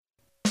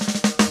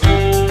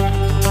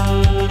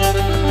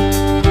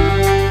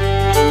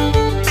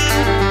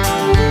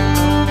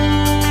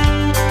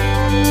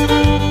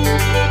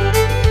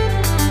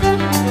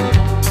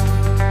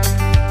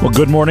Well,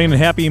 good morning and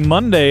happy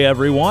Monday,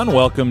 everyone.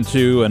 Welcome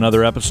to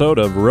another episode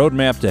of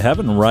Roadmap to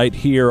Heaven right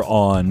here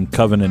on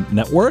Covenant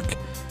Network.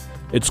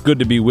 It's good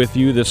to be with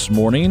you this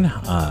morning.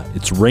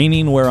 It's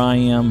raining where I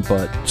am,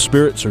 but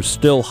spirits are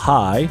still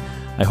high.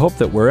 I hope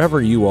that wherever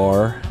you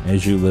are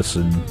as you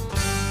listen,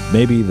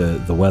 maybe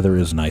the weather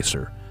is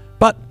nicer.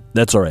 But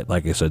that's all right.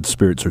 Like I said,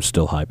 spirits are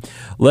still high.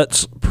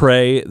 Let's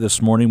pray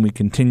this morning. We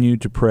continue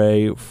to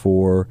pray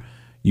for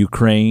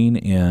Ukraine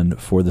and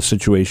for the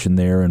situation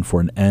there and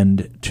for an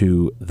end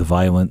to the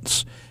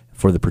violence,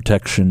 for the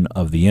protection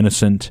of the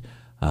innocent,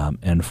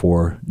 and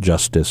for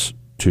justice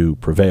to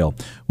prevail.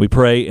 We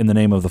pray in the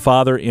name of the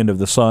Father, and of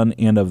the Son,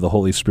 and of the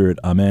Holy Spirit.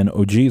 Amen.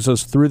 O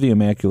Jesus, through the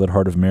Immaculate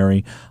Heart of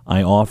Mary,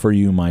 I offer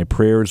you my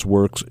prayers,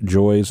 works,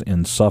 joys,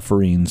 and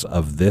sufferings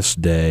of this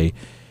day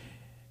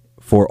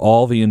for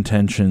all the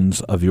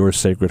intentions of your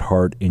Sacred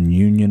Heart in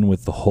union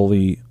with the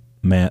holy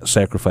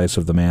sacrifice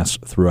of the Mass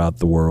throughout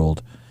the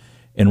world,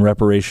 in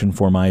reparation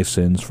for my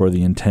sins, for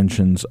the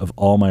intentions of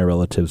all my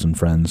relatives and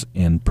friends,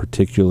 and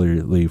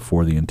particularly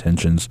for the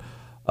intentions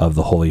of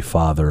the Holy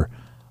Father.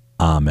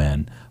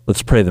 Amen.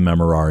 Let's pray the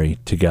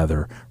Memorare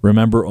together.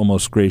 Remember, O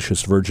most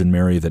gracious Virgin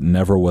Mary, that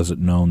never was it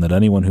known that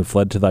anyone who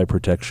fled to thy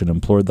protection,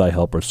 implored thy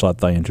help, or sought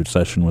thy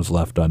intercession was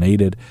left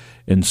unaided.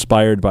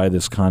 Inspired by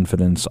this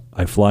confidence,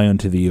 I fly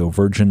unto thee, O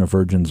Virgin of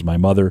Virgins, my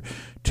Mother.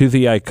 To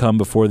thee I come,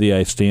 before thee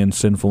I stand,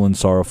 sinful and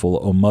sorrowful.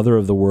 O Mother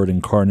of the Word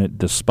incarnate,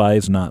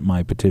 despise not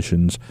my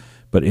petitions,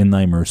 but in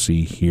thy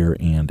mercy hear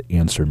and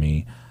answer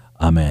me.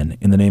 Amen.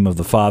 In the name of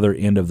the Father,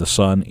 and of the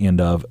Son, and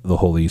of the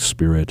Holy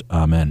Spirit.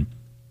 Amen.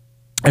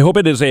 I hope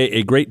it is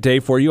a great day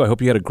for you. I hope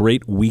you had a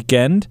great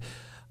weekend.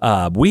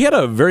 We had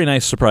a very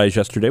nice surprise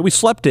yesterday. We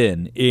slept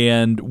in,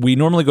 and we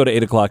normally go to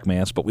 8 o'clock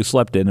Mass, but we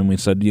slept in, and we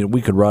said, we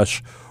could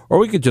rush, or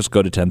we could just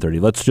go to 10:30.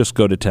 Let's just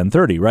go to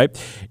 10:30,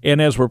 right? And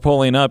as we're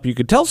pulling up, you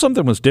could tell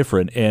something was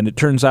different, and it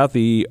turns out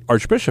the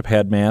Archbishop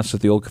had Mass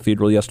at the Old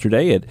Cathedral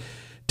yesterday at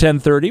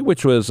 10:30,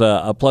 which was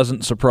a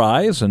pleasant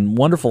surprise and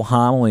wonderful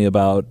homily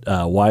about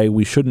why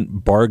we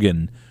shouldn't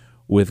bargain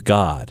with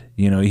God.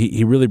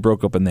 He really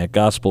broke up in that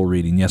gospel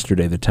reading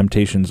yesterday, the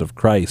temptations of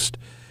Christ,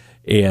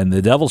 and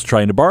the devil's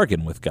trying to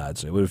bargain with God.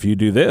 Say, well, if you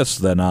do this,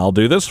 then I'll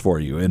do this for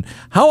you. And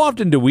how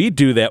often do we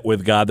do that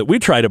with God, that we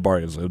try to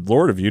bargain? Say,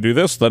 Lord, if you do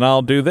this, then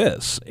I'll do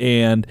this.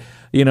 And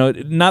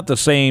not the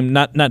same,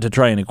 not to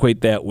try and equate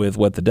that with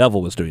what the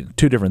devil was doing,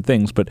 two different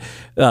things, but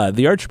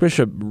the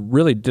Archbishop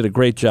really did a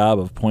great job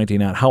of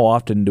pointing out how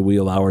often do we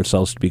allow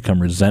ourselves to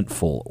become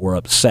resentful or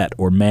upset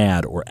or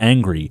mad or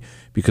angry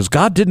because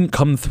God didn't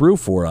come through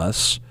for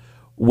us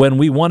when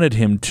we wanted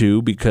him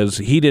to, because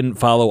he didn't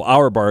follow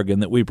our bargain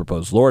that we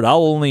proposed. Lord,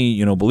 I'll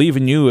only, believe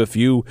in you if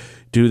you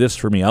do this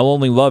for me. I'll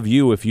only love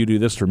you if you do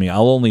this for me.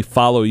 I'll only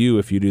follow you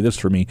if you do this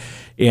for me.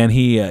 And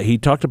he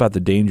talked about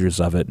the dangers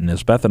of it. And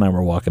as Beth and I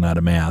were walking out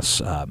of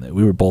Mass,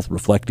 we were both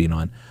reflecting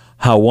on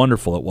how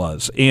wonderful it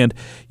was. And,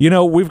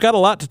 we've got a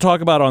lot to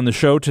talk about on the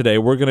show today.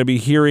 We're going to be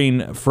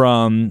hearing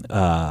from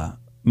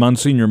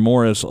Monsignor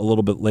Morris a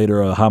little bit later,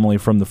 a homily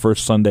from the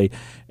first Sunday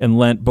in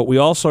Lent, but we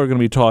also are going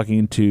to be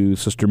talking to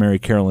Sister Mary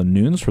Karolyn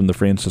Nunes from the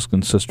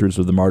Franciscan Sisters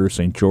of the Martyr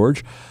St.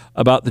 George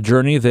about the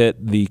journey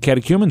that the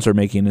catechumens are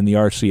making in the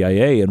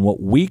RCIA and what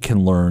we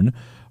can learn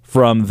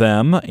from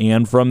them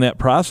and from that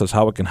process,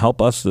 how it can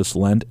help us this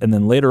Lent. And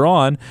then later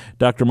on,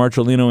 Dr.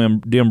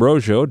 Marcellino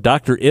D'Ambrosio,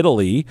 Dr.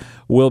 Italy,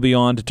 will be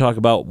on to talk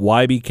about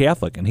why be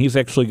Catholic. And he's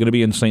actually going to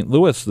be in St.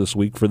 Louis this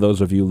week for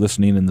those of you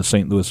listening in the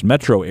St. Louis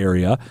metro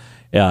area,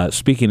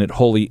 speaking at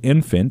Holy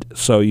Infant,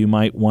 so you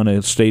might want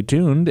to stay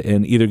tuned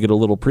and either get a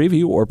little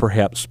preview or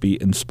perhaps be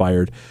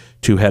inspired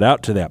to head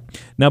out to that.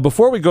 Now,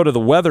 before we go to the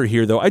weather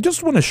here, though, I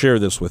just want to share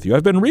this with you.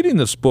 I've been reading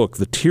this book,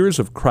 The Tears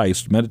of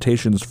Christ,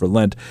 Meditations for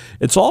Lent.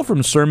 It's all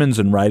from sermons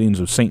and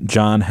writings of St.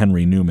 John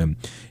Henry Newman.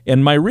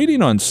 And my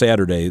reading on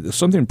Saturday,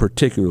 something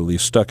particularly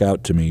stuck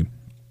out to me.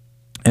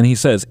 And he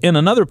says, in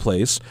another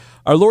place,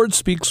 our Lord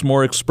speaks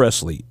more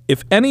expressly,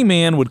 if any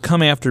man would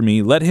come after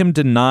me, let him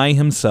deny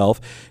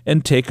himself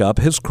and take up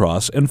his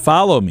cross and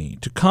follow me.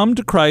 To come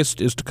to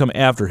Christ is to come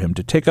after him.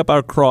 To take up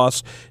our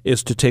cross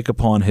is to take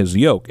upon his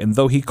yoke. And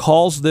though he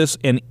calls this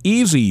an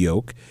easy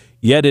yoke,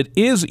 yet it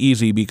is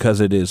easy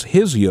because it is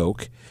his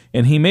yoke,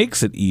 and he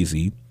makes it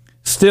easy,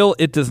 still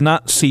it does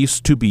not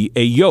cease to be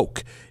a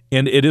yoke.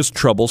 And it is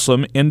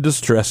troublesome and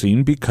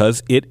distressing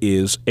because it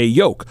is a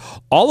yoke.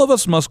 All of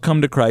us must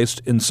come to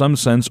Christ in some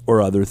sense or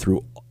other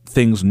through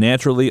things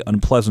naturally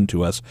unpleasant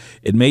to us.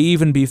 It may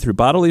even be through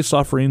bodily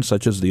suffering,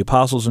 such as the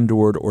apostles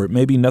endured, or it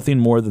may be nothing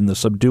more than the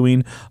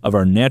subduing of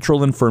our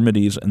natural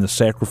infirmities and the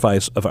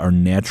sacrifice of our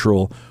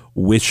natural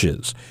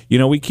wishes.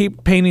 We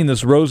keep painting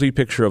this rosy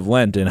picture of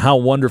Lent and how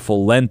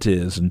wonderful Lent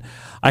is. And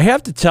I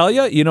have to tell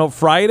you,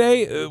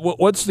 Friday,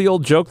 what's the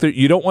old joke that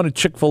you don't want a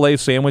Chick-fil-A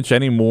sandwich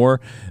any more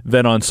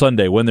than on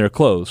Sunday when they're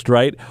closed,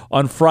 right?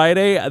 On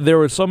Friday, there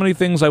were so many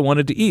things I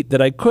wanted to eat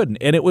that I couldn't,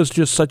 and it was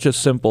just such a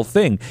simple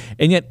thing.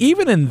 And yet,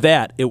 even in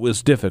that, it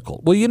was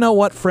difficult. Well, you know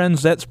what,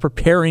 friends? That's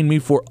preparing me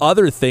for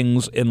other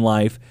things in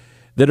life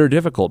that are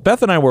difficult.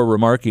 Beth and I were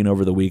remarking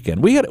over the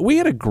weekend. We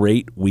had a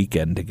great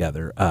weekend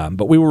together,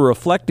 but we were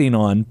reflecting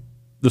on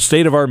the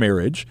state of our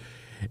marriage,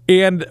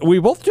 and we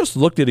both just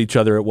looked at each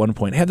other at one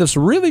point, had this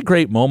really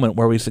great moment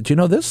where we said,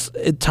 this,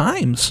 at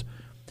times,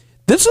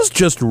 this is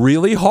just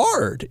really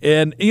hard,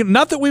 and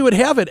not that we would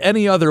have it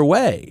any other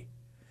way.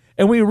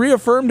 And we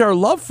reaffirmed our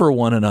love for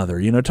one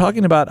another,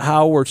 talking about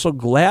how we're so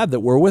glad that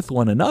we're with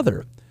one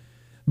another.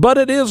 But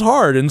it is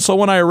hard, and so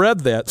when I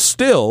read that,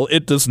 still,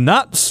 it does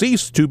not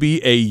cease to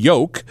be a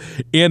yoke,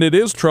 and it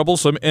is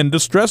troublesome and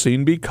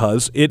distressing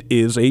because it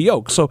is a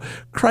yoke. So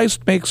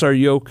Christ makes our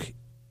yoke,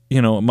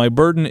 my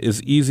burden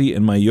is easy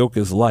and my yoke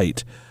is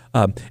light.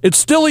 It's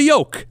still a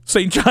yoke,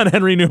 St. John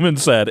Henry Newman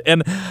said.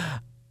 And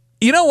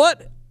you know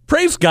what?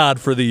 Praise God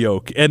for the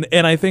yoke. And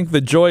I think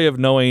the joy of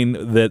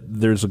knowing that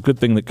there's a good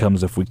thing that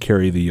comes if we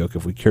carry the yoke,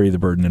 if we carry the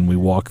burden and we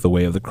walk the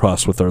way of the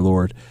cross with our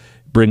Lord,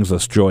 brings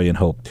us joy and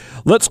hope.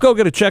 Let's go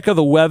get a check of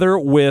the weather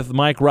with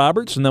Mike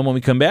Roberts, and then when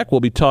we come back, we'll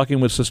be talking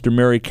with Sister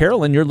Mary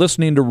Karolyn. You're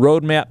listening to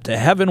Roadmap to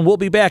Heaven. We'll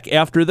be back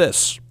after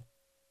this.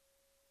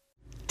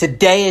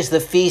 Today is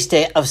the feast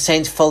day of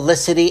Saints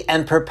Felicity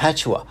and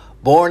Perpetua.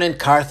 Born in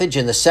Carthage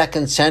in the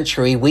 2nd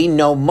century, we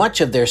know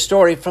much of their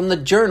story from the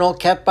journal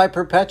kept by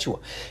Perpetua.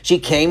 She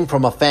came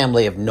from a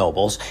family of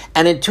nobles,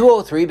 and in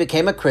 203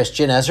 became a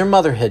Christian as her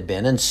mother had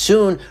been, and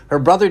soon her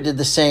brother did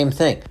the same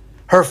thing.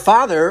 Her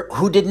father,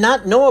 who did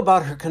not know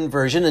about her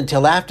conversion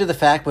until after the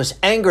fact, was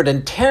angered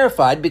and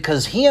terrified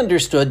because he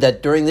understood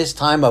that during this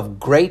time of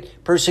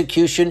great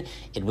persecution,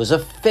 it was a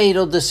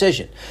fatal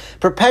decision.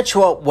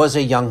 Perpetua was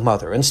a young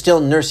mother and still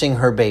nursing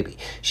her baby.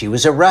 She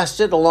was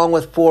arrested along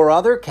with 4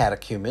 other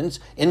catechumens,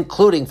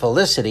 including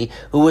Felicity,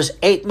 who was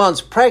 8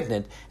 months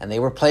pregnant, and they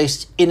were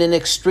placed in an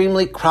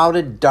extremely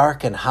crowded,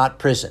 dark, and hot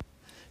prison.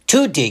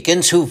 2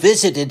 deacons who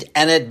visited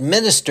and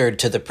administered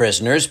to the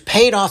prisoners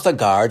paid off the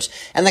guards,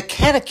 and the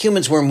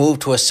catechumens were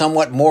moved to a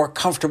somewhat more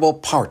comfortable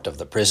part of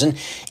the prison.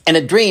 In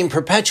a dream,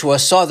 Perpetua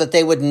saw that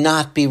they would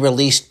not be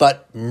released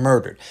but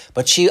murdered.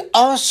 But she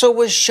also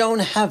was shown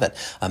heaven,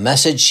 a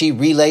message she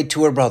relayed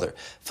to her brother.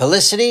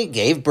 Felicity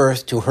gave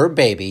birth to her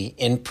baby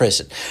in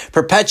prison.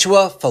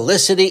 Perpetua,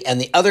 Felicity, and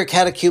the other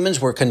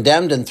catechumens were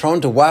condemned and thrown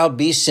to wild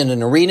beasts in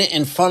an arena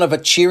in front of a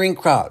cheering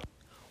crowd.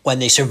 When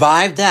they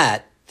survived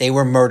that, they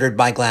were murdered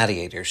by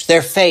gladiators.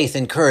 Their faith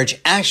and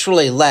courage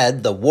actually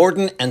led the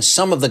warden and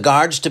some of the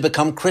guards to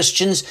become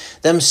Christians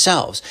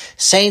themselves.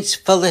 Saints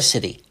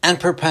Felicity and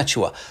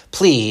Perpetua,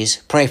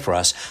 please pray for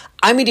us.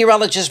 I'm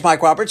meteorologist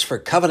Mike Roberts for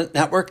Covenant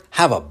Network.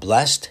 Have a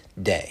blessed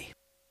day.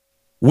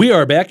 We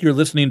are back. You're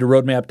listening to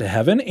Roadmap to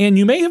Heaven, and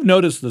you may have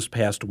noticed this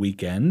past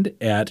weekend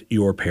at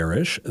your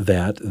parish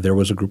that there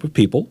was a group of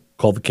people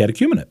called the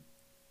catechumenate,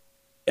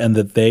 and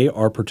that they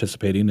are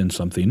participating in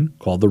something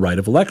called the Rite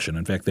of Election.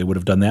 In fact, they would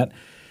have done that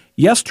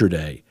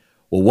yesterday.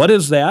 Well, what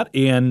is that,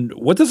 and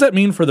what does that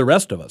mean for the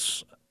rest of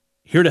us?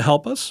 Here to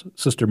help us,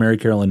 Sister Mary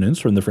Karolyn Nunes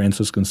from the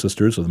Franciscan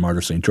Sisters of the Martyr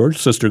St. George.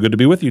 Sister, good to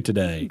be with you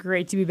today.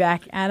 Great to be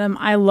back, Adam.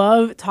 I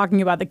love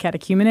talking about the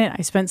catechumenate.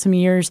 I spent some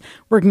years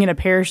working in a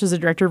parish as a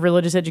director of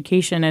religious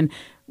education, and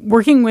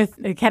working with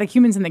the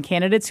catechumens and the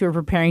candidates who are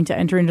preparing to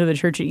enter into the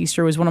church at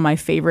Easter was one of my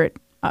favorite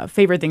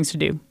things to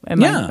do in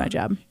my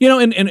job.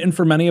 And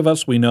for many of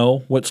us, we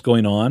know what's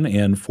going on,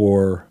 and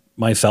for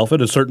myself at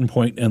a certain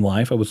point in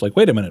life, I was like,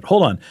 wait a minute,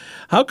 hold on.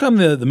 How come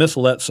the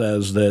missalette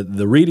says that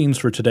the readings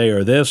for today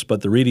are this,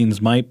 but the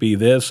readings might be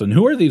this? And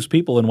who are these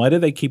people, and why do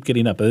they keep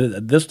getting up?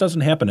 This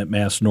doesn't happen at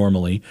Mass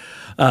normally.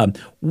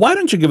 Why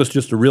don't you give us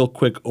just a real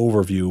quick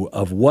overview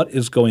of what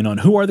is going on?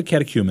 Who are the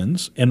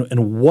catechumens,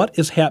 and what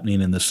is happening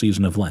in this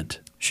season of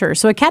Lent? Sure.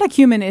 So a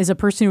catechumen is a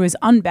person who is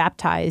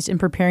unbaptized and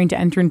preparing to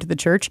enter into the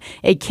church.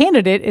 A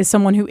candidate is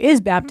someone who is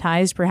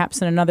baptized,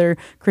 perhaps in another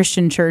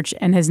Christian church,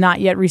 and has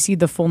not yet received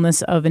the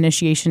fullness of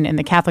initiation in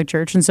the Catholic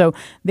Church. And so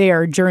they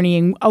are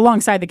journeying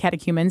alongside the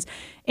catechumens.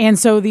 And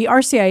so the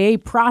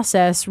RCIA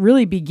process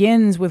really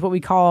begins with what we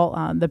call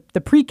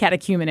the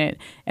pre-catechumenate.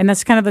 And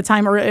that's kind of the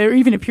time, or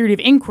even a period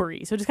of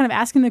inquiry. So just kind of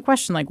asking the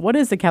question, like, what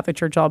is the Catholic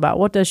Church all about?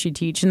 What does she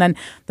teach? And then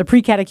the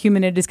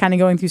pre-catechumenate is kind of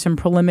going through some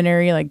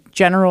preliminary, like,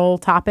 general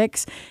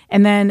topics.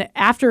 And then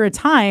after a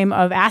time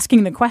of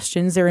asking the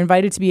questions, they're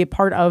invited to be a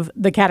part of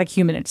the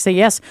catechumenate. Say,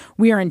 yes,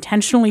 we are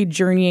intentionally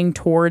journeying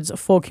towards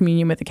full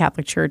communion with the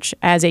Catholic Church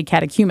as a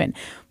catechumen.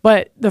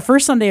 But the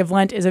first Sunday of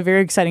Lent is a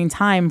very exciting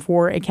time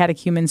for a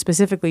catechumen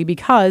specifically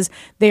because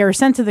they are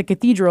sent to the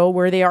cathedral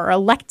where they are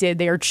elected,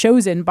 they are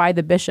chosen by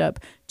the bishop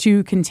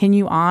to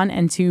continue on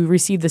and to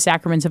receive the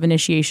sacraments of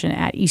initiation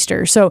at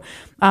Easter. So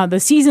the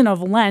season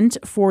of Lent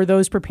for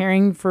those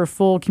preparing for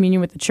full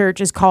communion with the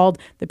church is called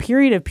the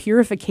period of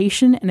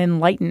purification and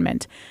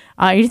enlightenment.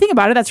 You think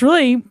about it, that's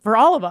really for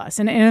all of us.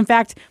 And in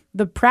fact,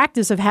 the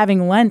practice of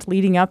having Lent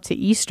leading up to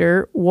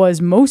Easter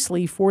was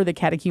mostly for the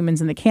catechumens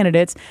and the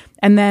candidates.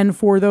 And then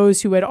for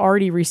those who had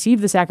already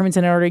received the sacraments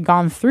and had already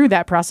gone through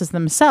that process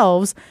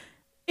themselves,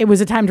 it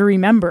was a time to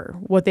remember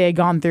what they had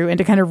gone through and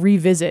to kind of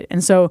revisit.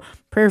 And so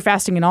prayer,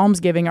 fasting, and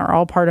almsgiving are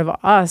all part of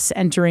us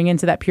entering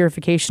into that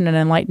purification and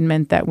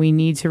enlightenment that we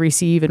need to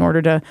receive in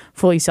order to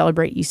fully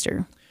celebrate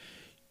Easter.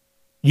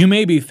 You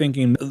may be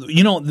thinking,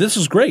 this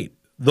is great.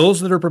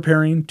 Those that are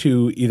preparing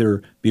to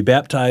either be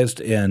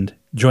baptized and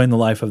join the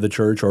life of the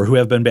church, or who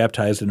have been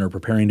baptized and are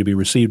preparing to be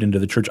received into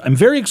the church, I'm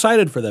very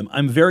excited for them.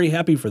 I'm very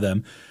happy for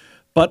them.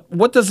 But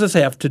what does this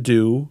have to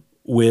do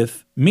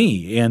with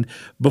me? And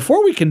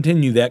before we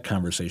continue that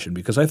conversation,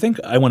 because I think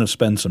I want to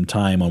spend some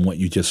time on what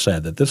you just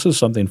said, that this is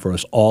something for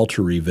us all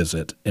to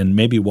revisit and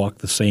maybe walk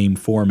the same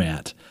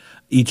format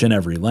each and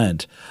every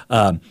Lent.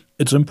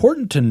 It's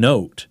important to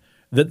note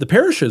that the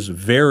parish is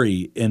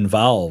very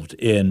involved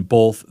in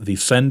both the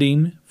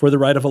sending for the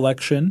rite of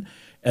election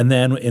and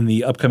then in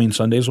the upcoming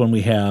Sundays when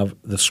we have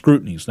the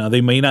scrutinies. Now, they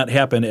may not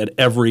happen at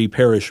every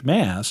parish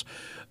mass,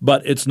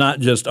 but it's not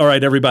just, all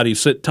right, everybody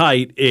sit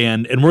tight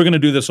and we're going to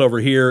do this over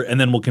here and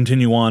then we'll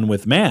continue on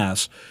with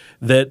mass,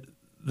 that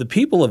the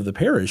people of the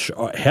parish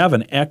have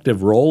an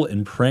active role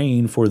in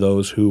praying for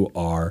those who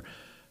are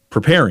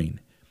preparing.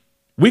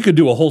 We could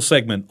do a whole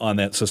segment on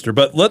that, sister,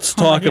 but let's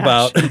talk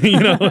about,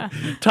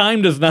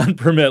 time does not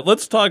permit.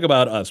 Let's talk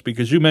about us,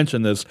 because you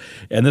mentioned this,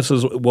 and this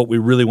is what we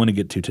really want to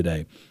get to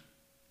today.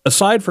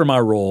 Aside from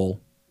our role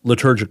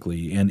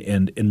liturgically and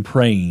in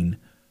praying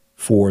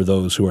for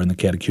those who are in the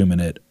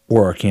catechumenate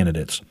or our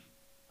candidates,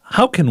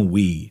 how can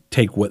we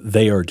take what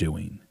they are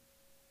doing?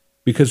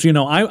 Because,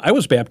 I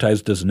was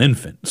baptized as an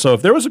infant, so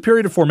if there was a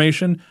period of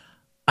formation,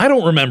 I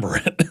don't remember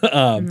it.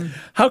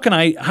 How can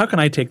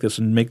I take this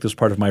and make this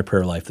part of my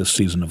prayer life this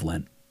season of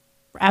Lent?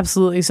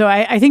 Absolutely. So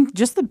I think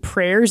just the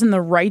prayers and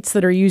the rites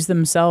that are used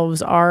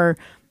themselves are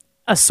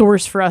a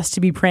source for us to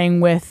be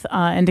praying with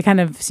and to kind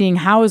of seeing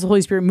how is the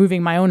Holy Spirit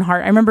moving my own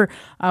heart. I remember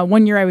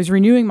one year I was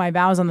renewing my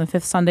vows on the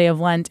fifth Sunday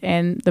of Lent,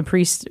 and the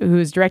priest who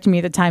was directing me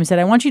at the time said,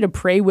 I want you to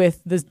pray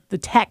with the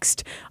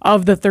text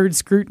of the third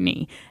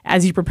scrutiny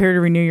as you prepare to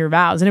renew your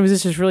vows. And it was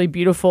just this really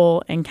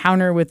beautiful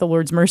encounter with the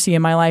Lord's mercy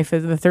in my life.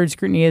 The third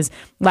scrutiny is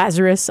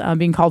Lazarus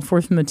being called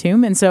forth from the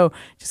tomb. And so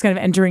just kind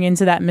of entering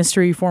into that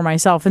mystery for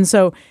myself. And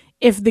so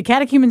if the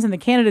catechumens and the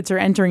candidates are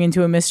entering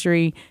into a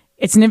mystery,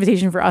 it's an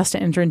invitation for us to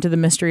enter into the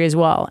mystery as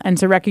well, and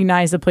to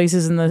recognize the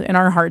places in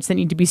our hearts that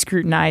need to be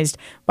scrutinized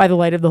by the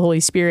light of the Holy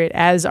Spirit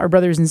as our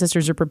brothers and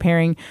sisters are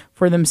preparing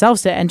for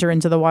themselves to enter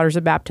into the waters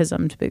of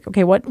baptism. To be,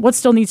 okay, what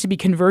still needs to be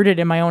converted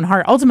in my own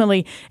heart?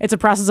 Ultimately, it's a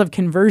process of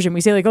conversion.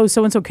 We say like, oh,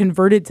 so-and-so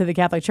converted to the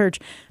Catholic Church.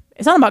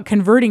 It's not about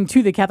converting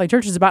to the Catholic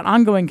Church. It's about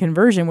ongoing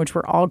conversion, which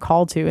we're all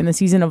called to in the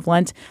season of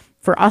Lent,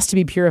 for us to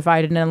be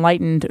purified and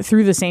enlightened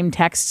through the same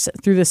texts,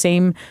 through the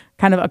same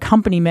kind of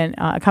accompaniment,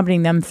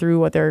 accompanying them through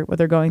what they're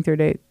going through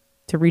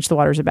to reach the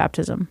waters of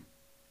baptism.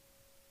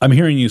 I'm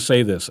hearing you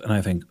say this, and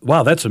I think,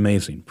 wow, that's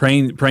amazing.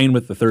 Praying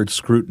with the third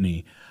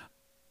scrutiny.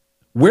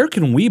 Where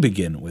can we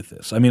begin with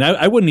this? I mean,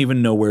 I wouldn't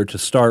even know where to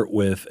start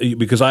with,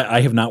 because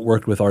I have not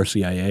worked with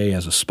RCIA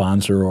as a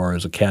sponsor or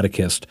as a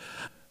catechist.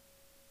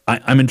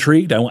 I'm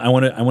intrigued. I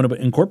want to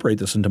incorporate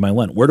this into my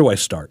Lent. Where do I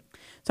start?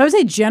 So I would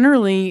say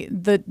generally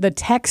the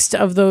text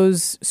of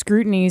those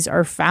scrutinies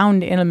are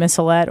found in a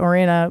missalette or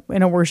in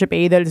a worship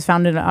aid that is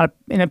found in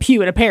a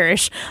pew at a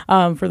parish.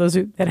 For those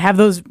that have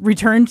those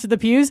returned to the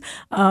pews,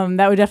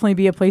 that would definitely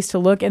be a place to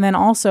look. And then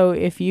also,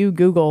 if you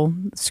Google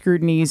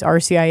scrutinies,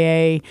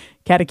 RCIA,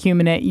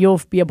 catechumenate,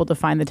 you'll be able to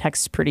find the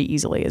text pretty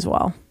easily as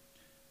well.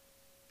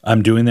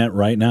 I'm doing that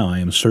right now. I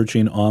am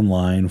searching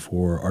online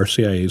for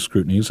RCIA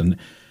scrutinies, and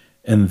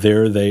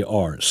there they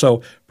are.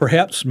 So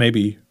perhaps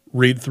maybe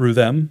read through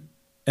them.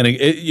 And,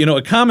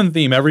 a common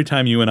theme every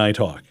time you and I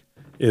talk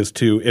is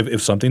to,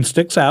 if something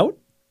sticks out,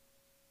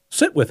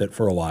 sit with it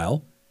for a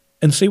while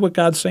and see what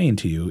God's saying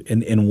to you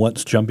in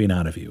what's jumping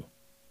out of you.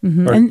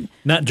 Mm-hmm. Or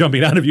not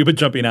jumping out of you, but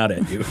jumping out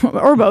at you.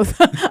 Or both.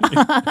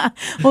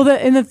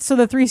 Well, so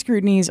the three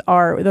scrutinies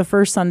are, the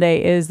first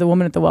Sunday is the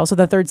woman at the well. So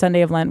the third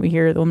Sunday of Lent, we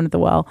hear the woman at the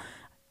well.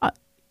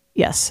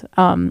 Yes.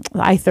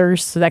 I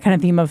thirst. So that kind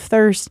of theme of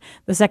thirst.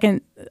 The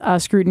second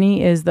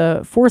scrutiny is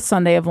the fourth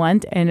Sunday of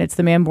Lent, and it's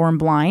the man born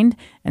blind.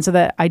 And so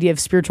that idea of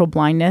spiritual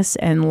blindness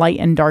and light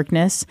and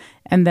darkness.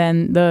 And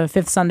then the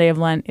fifth Sunday of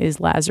Lent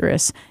is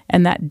Lazarus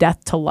and that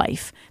death to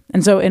life.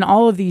 And so in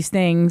all of these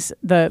things,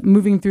 the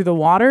moving through the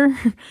water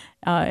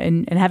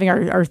and having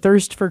our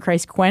thirst for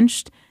Christ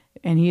quenched,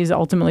 and he is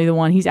ultimately the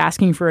one, he's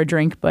asking for a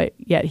drink, but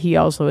yet he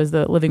also is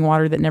the living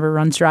water that never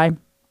runs dry.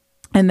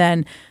 And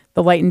then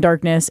the light and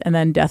darkness, and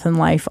then death and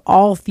life,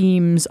 all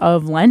themes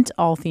of Lent,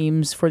 all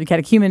themes for the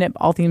catechumenate,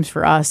 all themes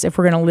for us if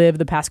we're going to live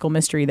the Paschal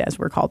mystery that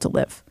we're called to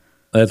live.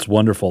 That's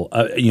wonderful.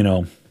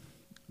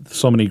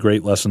 So many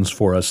great lessons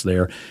for us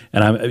there.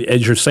 And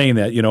as you're saying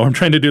that, I'm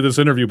trying to do this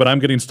interview, but I'm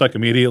getting stuck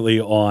immediately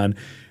on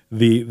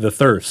the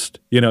thirst.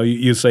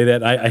 You say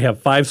that. I have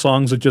 5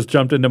 songs that just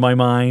jumped into my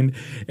mind,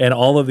 and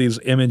all of these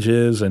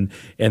images and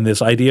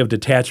this idea of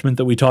detachment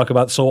that we talk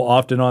about so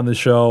often on the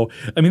show.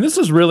 I mean, this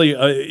is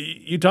really,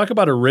 you talk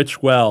about a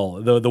rich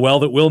well, the well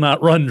that will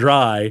not run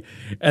dry,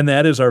 and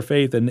that is our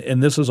faith.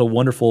 And this is a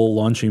wonderful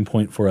launching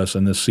point for us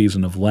in this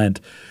season of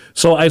Lent.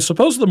 So I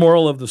suppose the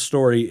moral of the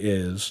story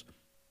is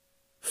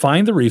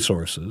find the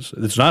resources.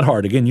 It's not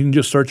hard. Again, you can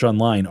just search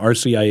online,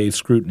 RCIA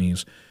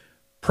scrutinies.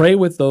 Pray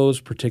with those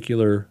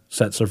particular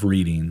sets of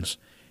readings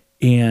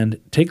and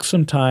take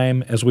some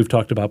time, as we've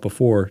talked about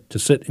before, to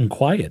sit in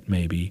quiet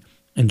maybe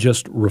and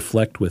just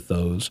reflect with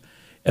those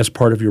as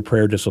part of your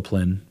prayer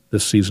discipline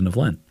this season of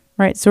Lent.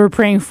 Right. So we're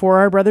praying for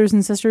our brothers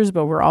and sisters,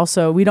 but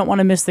we don't want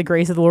to miss the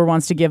grace that the Lord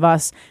wants to give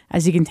us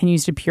as he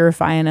continues to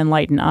purify and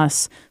enlighten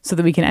us so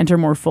that we can enter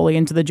more fully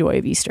into the joy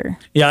of Easter.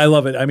 Yeah, I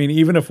love it. I mean,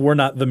 even if we're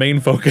not the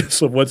main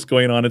focus of what's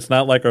going on, it's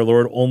not like our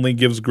Lord only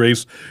gives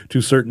grace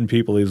to certain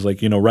people. He's like,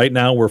 right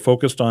now we're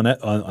focused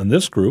on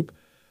this group,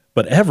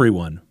 but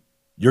everyone,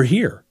 you're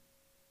here.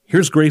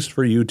 Here's grace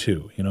for you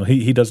too.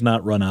 He does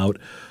not run out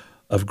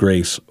of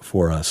grace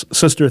for us.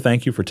 Sister,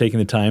 thank you for taking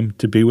the time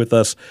to be with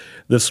us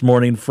this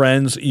morning.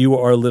 Friends, you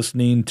are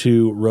listening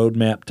to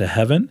Roadmap to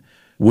Heaven.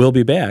 We'll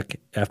be back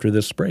after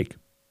this break.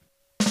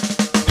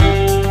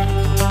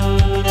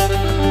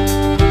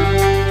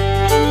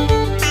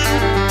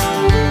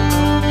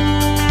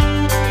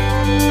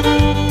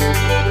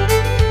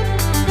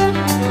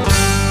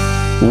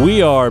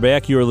 We are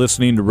back. You are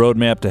listening to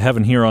Roadmap to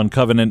Heaven here on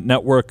Covenant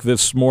Network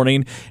this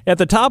morning. At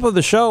the top of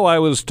the show, I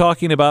was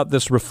talking about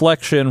this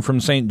reflection from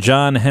St.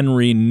 John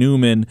Henry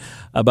Newman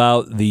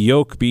about the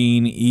yoke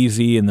being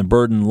easy and the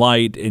burden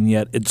light, and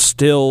yet it's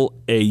still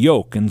a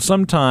yoke. And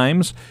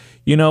sometimes,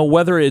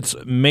 whether it's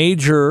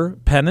major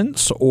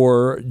penance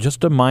or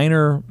just a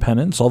minor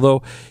penance,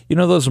 although,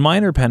 those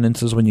minor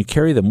penances, when you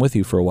carry them with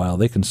you for a while,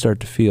 they can start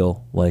to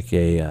feel like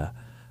a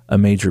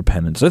major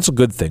penance. That's a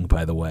good thing,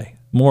 by the way.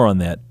 More on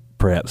that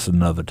perhaps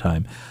another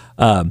time.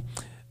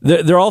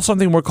 They're all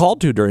something we're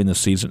called to during the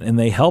season, and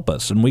they help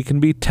us. And we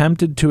can be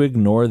tempted to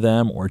ignore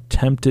them or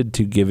tempted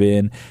to give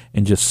in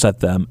and just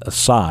set them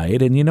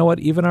aside. And you know what?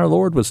 Even our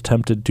Lord was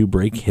tempted to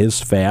break his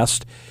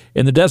fast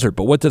in the desert.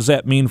 But what does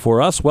that mean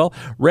for us? Well,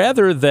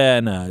 rather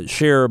than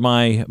share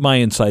my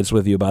insights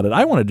with you about it,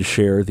 I wanted to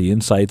share the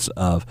insights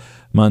of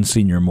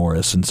Monsignor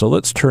Morris. And so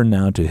let's turn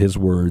now to his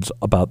words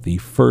about the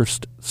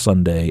first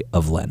Sunday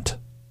of Lent.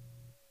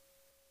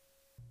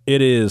 It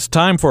is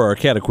time for our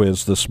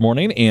catequiz this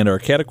morning, and our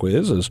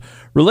catequiz is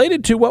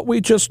related to what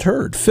we just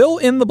heard. Fill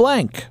in the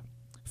blank.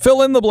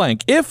 Fill in the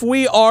blank. If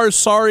we are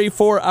sorry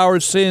for our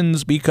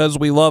sins because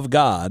we love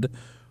God,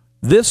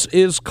 this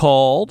is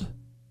called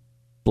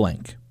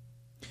blank.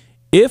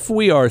 If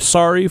we are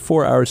sorry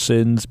for our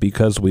sins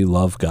because we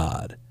love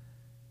God,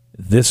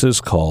 this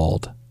is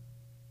called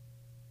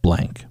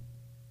blank.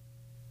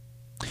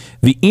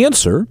 The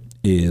answer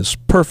is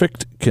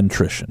perfect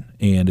contrition,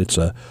 and it's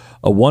a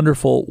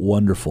wonderful,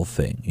 wonderful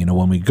thing.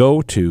 When we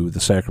go to the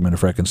sacrament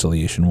of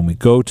reconciliation, when we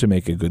go to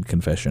make a good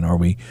confession, are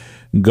we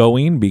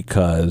going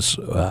because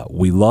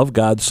we love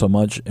God so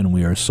much and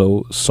we are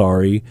so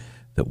sorry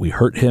that we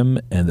hurt him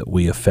and that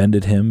we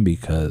offended him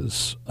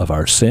because of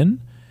our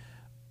sin?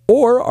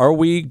 Or are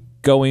we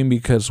going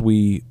because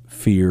we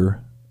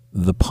fear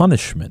the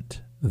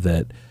punishment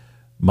that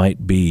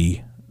might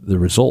be the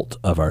result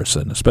of our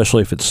sin,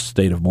 especially if it's a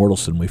state of mortal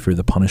sin? We fear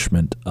the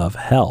punishment of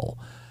hell.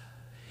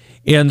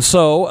 And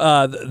so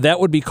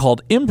that would be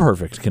called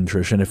imperfect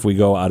contrition if we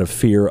go out of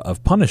fear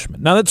of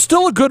punishment. Now, that's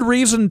still a good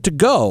reason to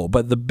go,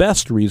 but the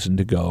best reason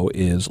to go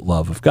is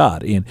love of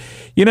God. And,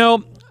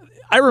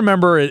 I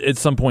remember at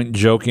some point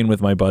joking with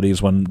my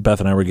buddies when Beth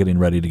and I were getting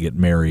ready to get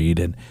married,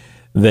 and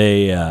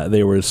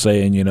they were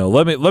saying,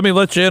 let me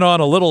let you in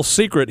on a little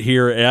secret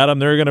here, Adam.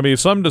 There are going to be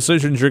some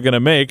decisions you're going to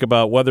make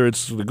about whether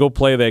it's to go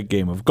play that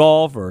game of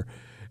golf or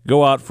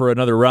go out for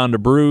another round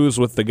of brews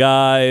with the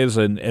guys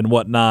and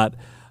whatnot.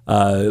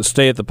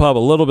 Stay at the pub a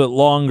little bit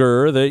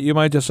longer, that you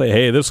might just say,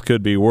 hey, this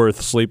could be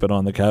worth sleeping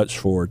on the couch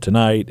for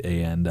tonight,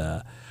 and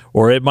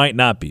or it might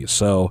not be.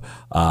 So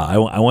I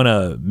want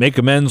to make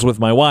amends with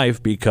my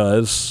wife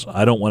because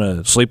I don't want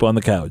to sleep on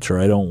the couch, or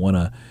I don't want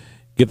to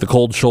get the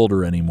cold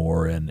shoulder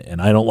anymore,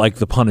 and I don't like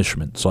the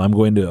punishment. So I'm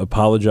going to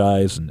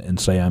apologize and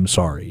say I'm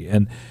sorry.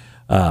 And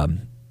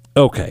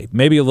okay,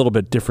 maybe a little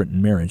bit different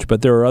in marriage,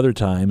 but there are other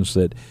times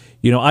that,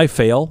 I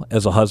fail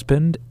as a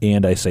husband,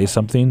 and I say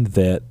something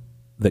that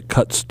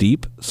cuts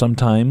deep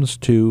sometimes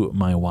to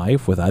my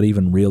wife without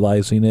even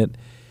realizing it,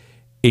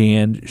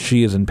 and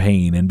she is in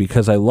pain. And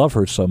because I love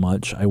her so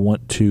much, I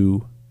want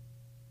to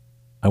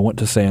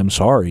say I'm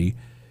sorry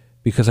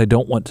because I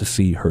don't want to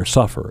see her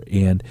suffer.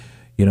 And,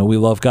 we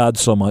love God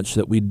so much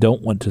that we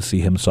don't want to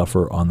see him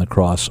suffer on the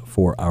cross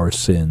for our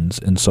sins,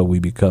 and so we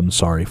become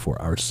sorry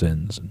for our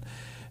sins. And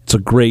it's a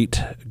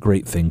great,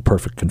 great thing,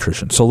 perfect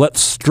contrition. So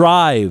let's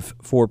strive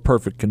for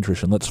perfect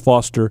contrition. Let's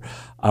foster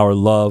our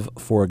love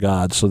for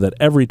God so that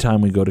every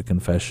time we go to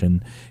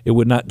confession, it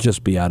would not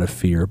just be out of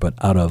fear, but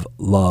out of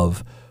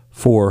love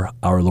for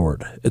our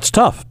Lord. It's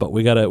tough, but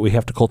we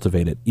have to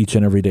cultivate it each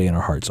and every day in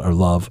our hearts, our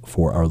love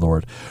for our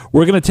Lord.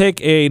 We're going to take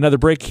another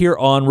break here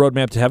on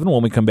Roadmap to Heaven.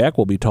 When we come back,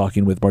 we'll be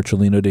talking with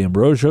Marcellino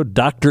D'Ambrosio,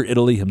 Dr.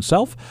 Italy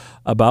himself,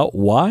 about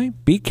why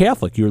be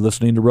Catholic. You're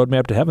listening to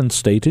Roadmap to Heaven.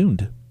 Stay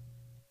tuned.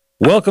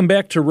 Welcome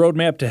back to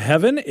Roadmap to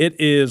Heaven. It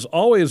is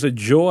always a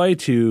joy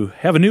to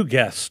have a new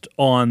guest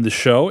on the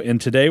show,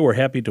 and today we're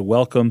happy to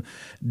welcome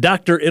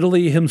Dr.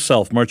 Italy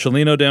himself,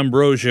 Marcellino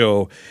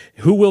D'Ambrosio,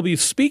 who will be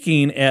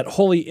speaking at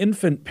Holy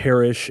Infant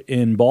Parish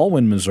in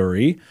Baldwin,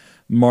 Missouri,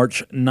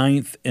 March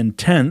 9th and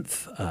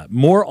 10th.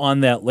 More on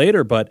that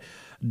later, but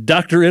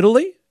Dr.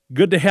 Italy,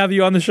 good to have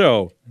you on the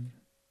show.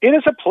 It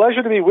is a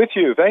pleasure to be with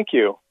you. Thank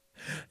you.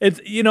 It's,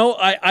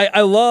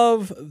 I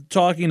love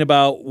talking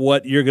about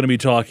what you're going to be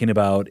talking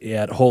about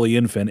at Holy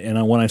Infant,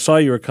 and when I saw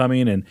you were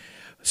coming and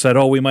said,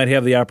 we might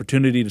have the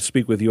opportunity to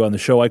speak with you on the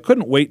show, I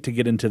couldn't wait to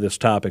get into this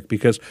topic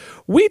because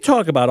we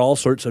talk about all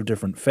sorts of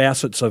different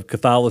facets of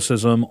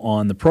Catholicism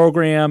on the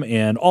program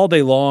and all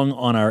day long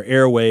on our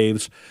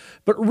airwaves.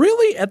 But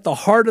really at the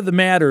heart of the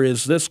matter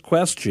is this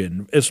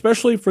question,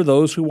 especially for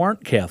those who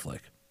aren't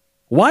Catholic.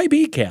 Why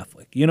be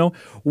Catholic?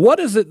 What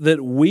is it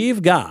that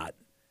we've got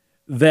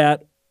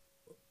that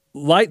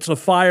lights a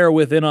fire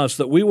within us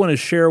that we want to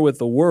share with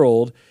the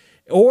world?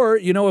 Or,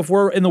 if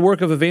we're in the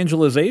work of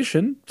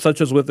evangelization, such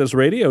as with this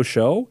radio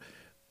show,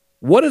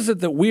 what is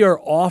it that we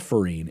are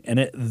offering?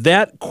 And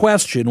that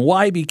question,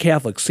 why be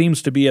Catholic,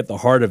 seems to be at the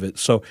heart of it.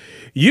 So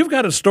you've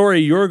got a story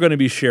you're going to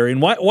be sharing.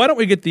 Why don't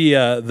we get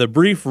the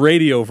brief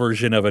radio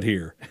version of it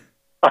here?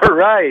 All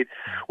right.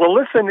 Well,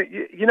 listen,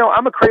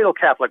 I'm a cradle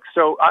Catholic,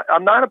 so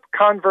I'm not a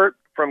convert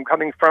from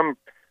coming from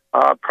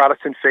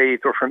Protestant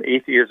faith or from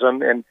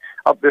atheism, and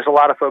there's a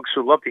lot of folks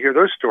who love to hear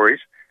those stories.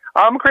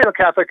 I'm a cradle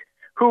Catholic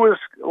who was,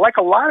 like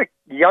a lot of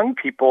young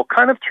people,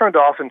 kind of turned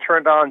off and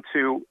turned on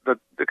to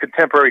the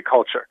contemporary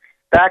culture.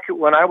 Back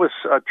when I was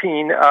a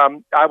teen,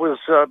 I was,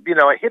 a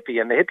hippie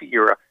in the hippie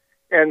era.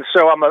 And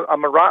so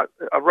I'm a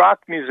rock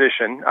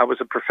musician. I was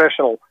a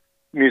professional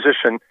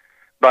musician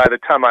by the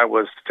time I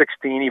was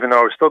 16, even though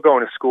I was still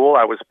going to school.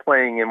 I was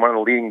playing in one of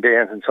the leading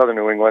bands in Southern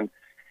New England.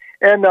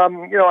 And,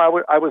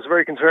 I was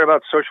very concerned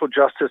about social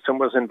justice and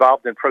was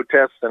involved in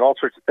protests and all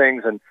sorts of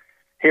things and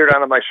hair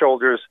down on my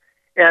shoulders.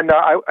 And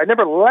I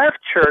never left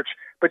church,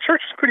 but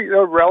church is pretty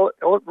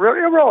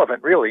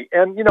irrelevant, really.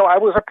 And, I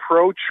was a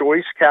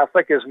pro-choice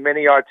Catholic, as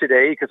many are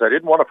today, because I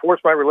didn't want to force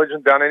my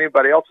religion down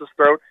anybody else's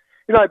throat.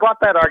 I bought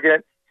that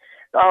argument.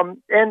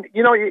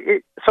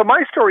 So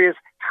my story is,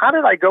 how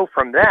did I go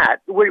from that,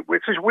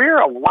 which is where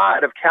a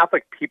lot of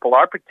Catholic people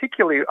are,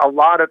 particularly a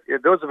lot of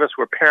those of us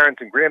who are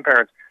parents and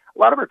grandparents, a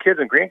lot of our kids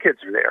and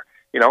grandkids are there,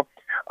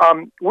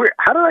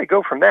 how did I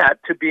go from that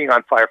to being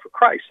on fire for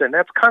Christ? And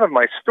that's kind of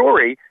my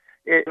story.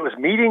 It was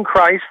meeting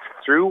Christ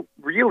through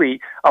really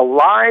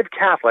alive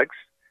Catholics,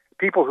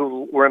 people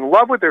who were in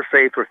love with their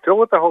faith, were filled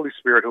with the Holy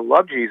Spirit, who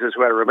loved Jesus,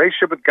 who had a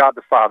relationship with God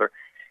the Father.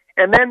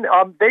 And then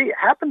they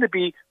happened to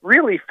be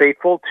really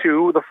faithful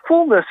to the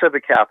fullness of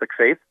the Catholic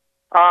faith.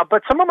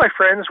 But some of my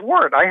friends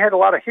weren't. I had a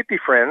lot of hippie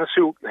friends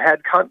who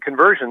had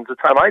conversions the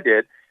time I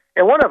did.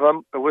 And one of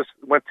them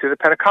went to the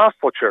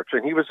Pentecostal church,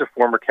 and he was a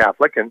former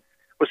Catholic and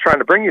was trying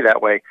to bring you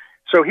that way.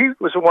 So he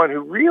was the one who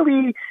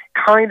really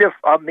kind of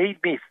made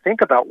me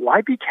think about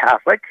why be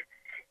Catholic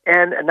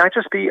and not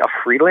just be a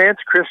freelance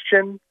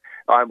Christian,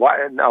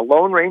 a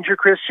Lone Ranger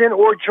Christian,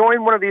 or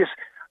join one of these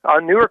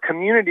newer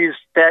communities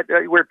that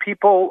where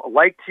people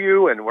liked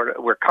you and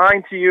were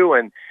kind to you,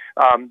 and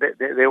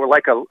they were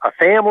like a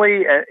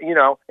family,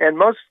 and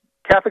most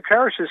Catholic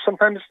parishes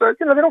sometimes, they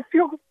don't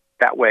feel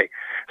that way.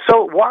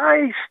 So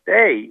why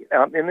stay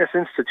in this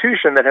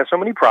institution that has so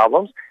many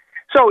problems?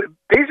 So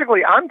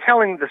basically, I'm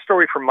telling the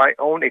story from my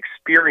own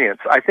experience.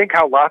 I think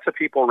how lots of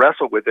people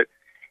wrestle with it.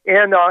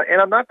 And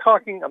I'm not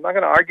going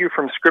to argue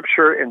from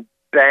Scripture and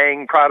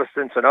bang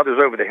Protestants and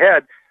others over the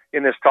head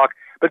in this talk.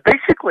 But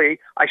basically,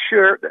 I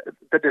share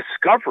the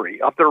discovery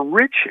of the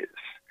riches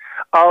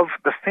of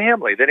the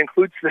family that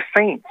includes the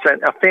saints,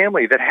 and a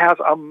family that has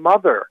a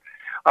mother,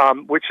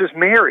 which is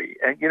Mary.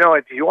 And,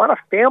 if you want a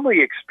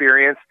family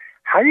experience,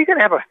 how are you going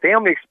to have a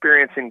family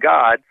experience in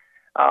God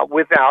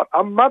without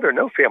a mother?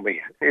 No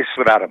family is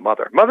without a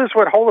mother. Mothers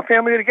would hold a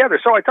family together.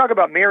 So I talk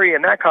about Mary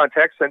in that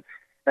context, and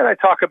I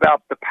talk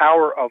about the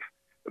power of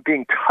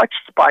being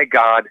touched by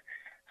God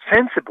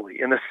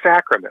sensibly in the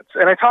sacraments.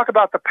 And I talk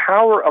about the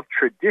power of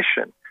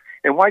tradition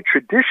and why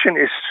tradition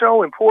is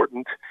so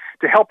important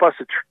to help us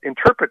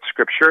interpret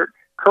Scripture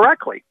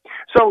correctly.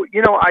 So,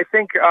 I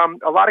think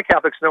a lot of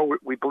Catholics know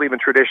we believe in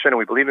tradition, and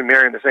we believe in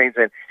Mary and the saints,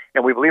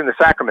 and we believe in the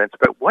sacraments,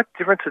 but what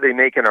difference do they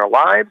make in our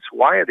lives?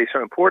 Why are they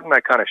so important? I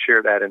kind of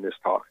share that in this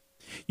talk.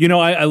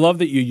 I love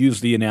that you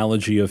use the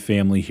analogy of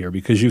family here,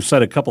 because you've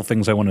said a couple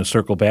things I want to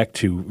circle back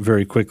to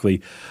very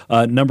quickly.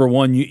 Number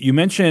one, you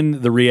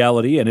mentioned the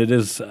reality, and it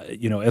is,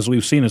 as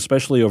we've seen,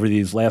 especially over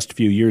these last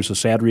few years, a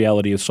sad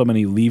reality of so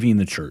many leaving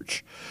the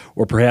church,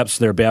 or perhaps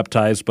they're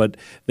baptized, but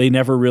they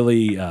never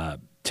really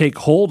take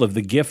hold of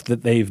the gift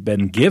that they've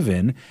been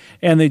given,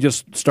 and they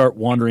just start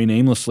wandering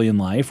aimlessly in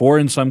life, or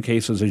in some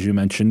cases, as you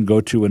mentioned,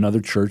 go to another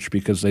church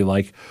because they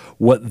like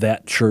what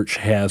that church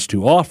has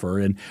to offer.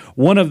 And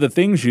one of the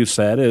things you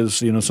said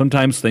is,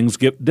 sometimes things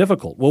get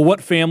difficult. Well,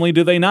 what family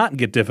do they not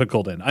get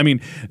difficult in? I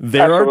mean,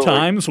 there Absolutely. are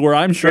times where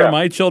I'm sure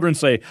my children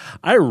say,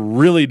 I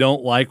really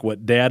don't like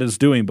what Dad is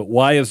doing, but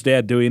why is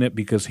Dad doing it?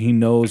 Because he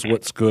knows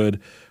what's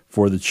good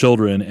for the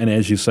children. And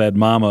as you said,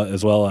 Mama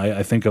as well,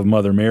 I think of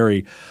Mother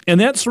Mary. And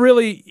that's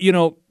really,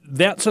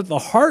 that's at the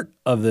heart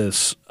of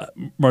this,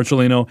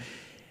 Marcellino.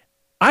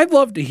 I'd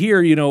love to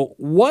hear,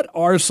 what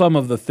are some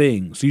of the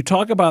things you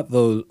talk about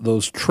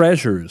those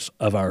treasures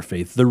of our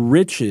faith, the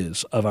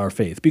riches of our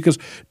faith? Because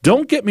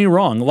don't get me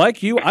wrong,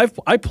 like you,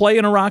 I play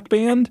in a rock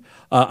band.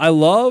 I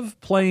love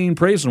playing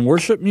praise and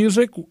worship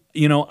music.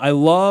 I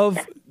love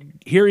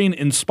hearing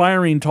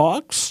inspiring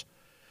talks.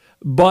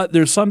 But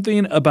there's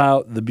something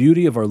about the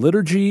beauty of our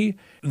liturgy,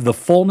 the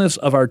fullness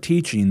of our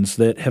teachings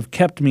that have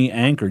kept me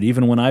anchored,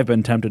 even when I've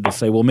been tempted to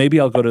say, well, maybe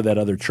I'll go to that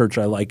other church.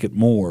 I like it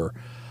more.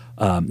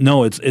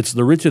 No, it's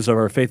the riches of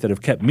our faith that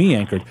have kept me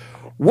anchored.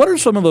 What are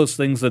some of those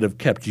things that have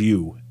kept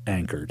you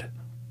anchored?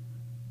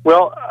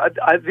 Well,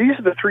 these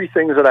are the three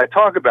things that I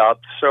talk about.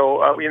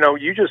 So,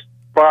 you just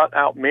brought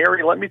out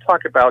Mary. Let me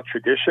talk about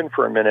tradition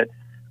for a minute.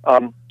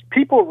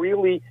 People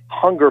really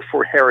hunger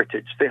for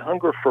heritage. They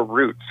hunger for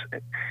roots.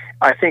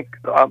 I think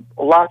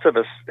lots of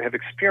us have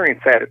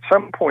experienced that at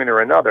some point or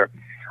another.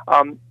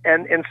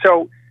 And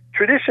so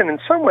tradition in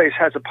some ways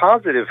has a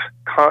positive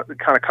kind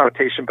of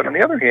connotation, but on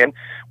the other hand,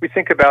 we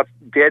think about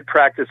dead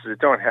practices that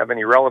don't have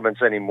any relevance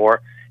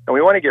anymore, and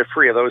we want to get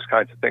free of those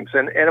kinds of things.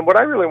 And what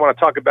I really want to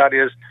talk about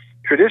is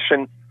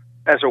tradition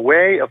as a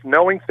way of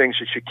knowing things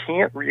that you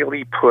can't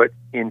really put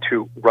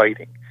into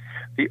writing.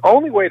 The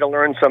only way to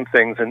learn some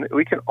things, and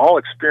we can all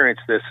experience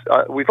this,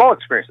 we've all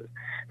experienced this,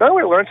 the only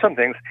way to learn some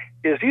things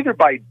is either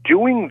by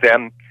doing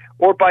them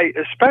or by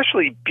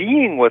especially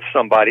being with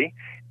somebody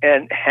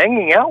and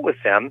hanging out with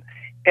them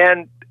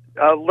and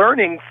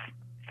learning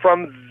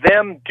from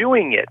them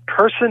doing it,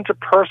 person to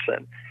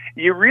person.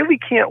 You really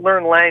can't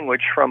learn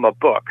language from a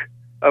book.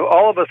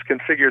 All of us can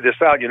figure this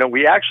out.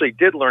 We actually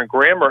did learn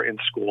grammar in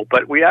school,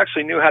 but we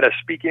actually knew how to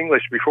speak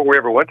English before we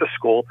ever went to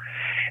school.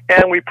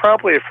 And we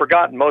promptly have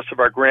forgotten most of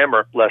our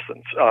grammar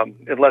lessons,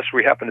 unless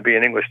we happen to be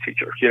an English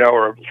teacher,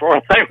 or a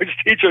foreign language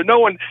teacher. No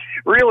one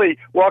really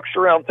walks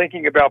around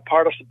thinking about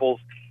participles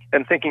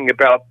and thinking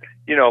about,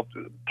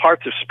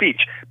 parts of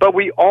speech. But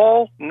we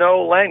all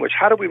know language.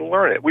 How do we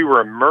learn it? We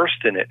were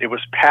immersed in it. It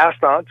was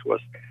passed on to us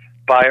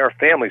by our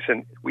families.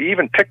 And we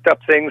even picked up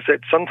things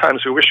that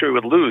sometimes we wish we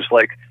would lose,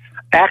 like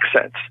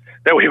accents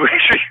that we wish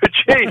we could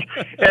change.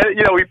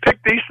 And, we pick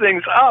these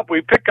things up.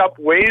 We pick up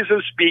ways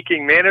of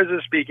speaking, manners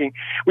of speaking.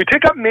 We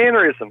pick up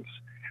mannerisms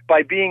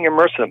by being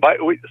immersed in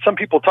them. Some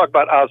people talk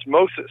about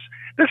osmosis.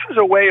 This is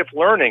a way of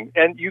learning,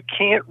 and you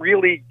can't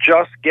really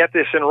just get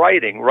this in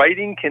writing.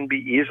 Writing can be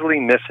easily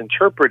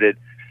misinterpreted.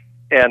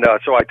 And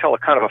so I tell a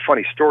kind of a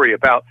funny story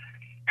about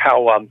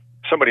how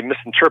somebody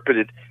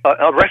misinterpreted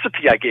a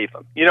recipe I gave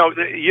them. You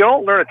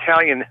don't learn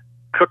Italian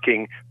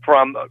cooking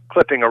from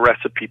clipping a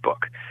recipe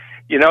book.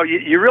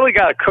 You really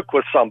got to cook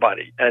with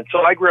somebody. And so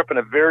I grew up in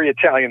a very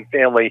Italian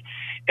family,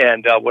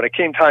 and when it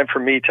came time for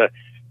me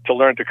to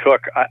learn to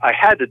cook, I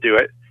had to do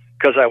it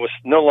because I was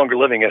no longer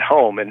living at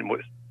home and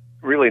was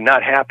really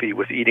not happy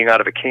with eating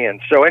out of a can.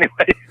 So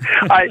anyway,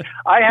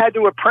 I had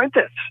to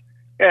apprentice.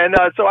 And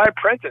so I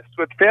apprenticed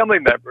with family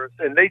members,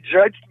 and they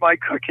judged my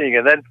cooking.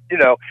 And then,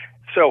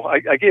 so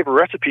I gave a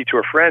recipe to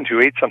a friend who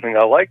ate something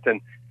I liked,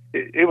 and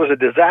it was a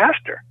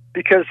disaster.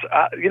 Because,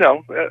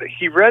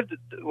 he read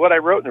what I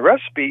wrote in the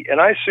recipe, and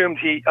I assumed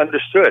he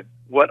understood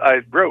what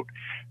I wrote.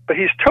 But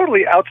he's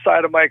totally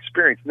outside of my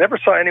experience. Never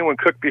saw anyone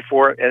cook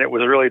before, and it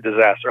was really a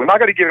disaster. I'm not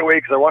going to give it away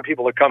because I want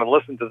people to come and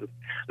listen to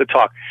the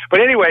talk. But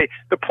anyway,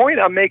 the point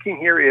I'm making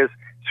here is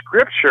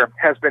Scripture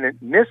has been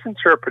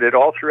misinterpreted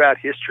all throughout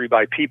history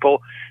by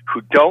people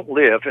who don't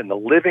live in the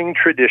living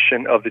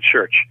tradition of the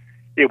church.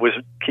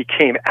 He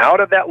came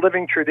out of that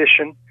living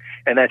tradition,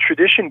 and that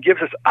tradition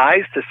gives us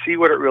eyes to see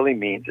what it really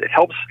means. It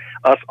helps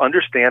us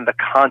understand the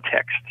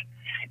context.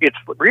 It's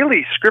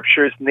really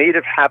Scripture's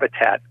native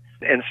habitat.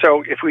 And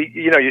so if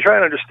you try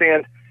to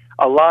understand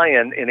a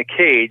lion in a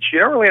cage, you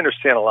don't really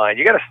understand a lion.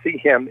 You got to see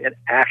him in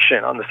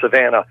action on the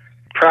savannah,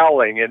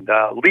 prowling and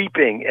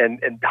leaping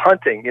and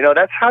hunting.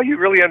 That's how you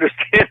really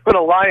understand what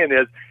a lion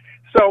is.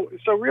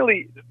 So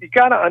really, you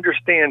got to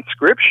understand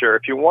Scripture.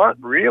 If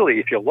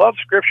you love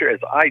Scripture as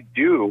I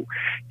do,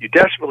 you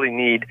desperately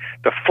need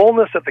the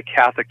fullness of the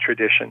Catholic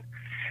tradition,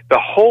 the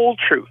whole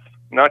truth,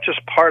 not just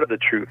part of the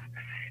truth.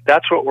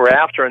 That's what we're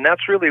after, and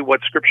that's really what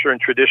Scripture and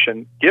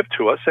tradition give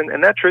to us.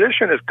 And that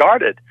tradition is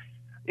guarded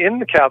in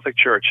the Catholic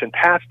Church and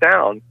passed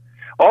down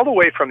all the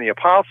way from the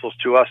apostles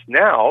to us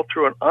now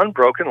through an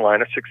unbroken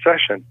line of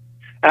succession,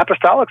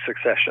 apostolic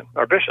succession,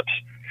 our bishops.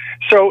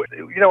 So,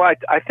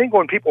 I think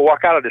when people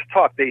walk out of this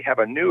talk, they have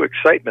a new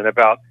excitement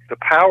about the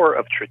power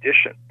of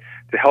tradition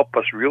to help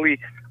us really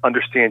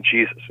understand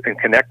Jesus and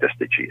connect us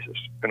to Jesus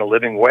in a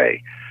living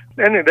way.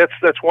 And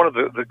that's one of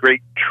the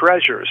great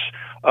treasures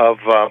of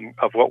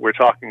what we're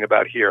talking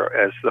about here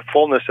as the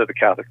fullness of the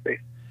Catholic faith.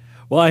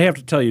 Well, I have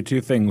to tell you two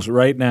things.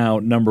 Right now,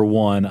 number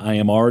one, I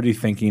am already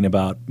thinking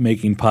about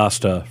making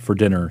pasta for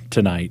dinner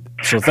tonight.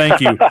 So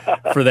thank you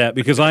for that,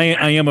 because I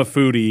am a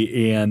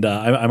foodie, and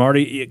I'm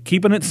already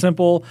keeping it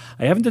simple.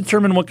 I haven't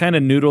determined what kind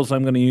of noodles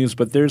I'm going to use,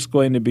 but there's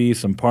going to be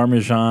some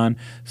Parmesan,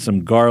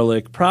 some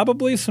garlic,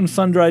 probably some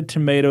sun-dried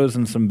tomatoes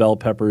and some bell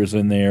peppers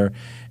in there.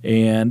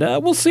 And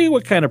we'll see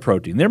what kind of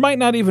protein. There might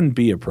not even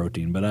be a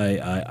protein, but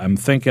I'm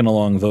thinking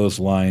along those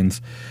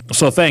lines.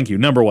 So thank you,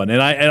 number one.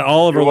 And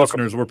all of our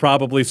listeners were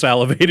probably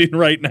salivating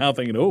right now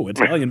thinking, oh,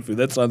 Italian food,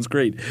 that sounds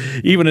great.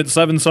 Even at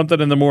 7-something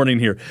in the morning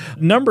here.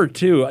 Number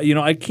two,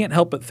 I can't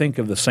help but think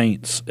of the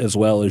saints as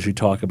well as you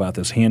talk about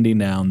this, handing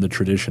down the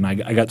tradition.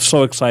 I got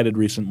so excited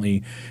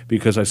recently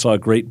because I saw a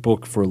great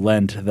book for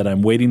Lent that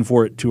I'm waiting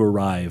for it to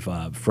arrive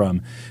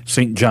from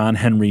St. John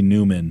Henry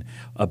Newman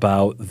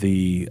about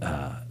the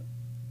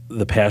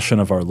Passion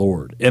of our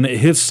Lord. And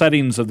his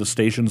settings of the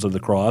Stations of the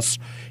Cross,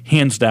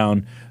 hands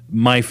down,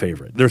 my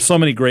favorite. There's so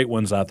many great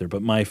ones out there,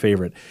 but my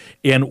favorite.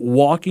 And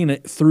walking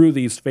through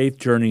these faith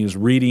journeys,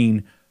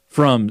 reading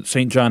from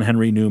St. John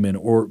Henry Newman,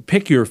 or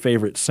pick your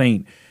favorite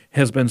saint,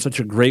 has been such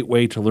a great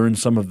way to learn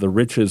some of the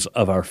riches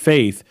of our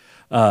faith.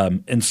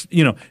 And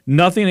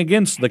nothing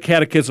against the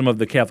Catechism of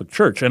the Catholic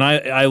Church. And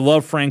I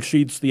love Frank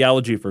Sheet's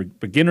Theology for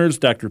Beginners,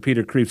 Dr.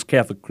 Peter Kreeft's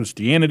Catholic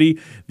Christianity,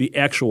 the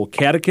actual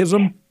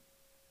catechism.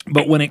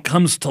 But when it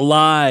comes to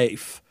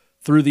life,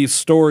 through these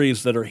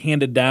stories that are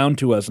handed down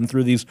to us and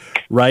through these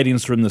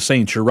writings from the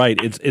saints, you're right,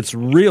 it's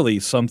really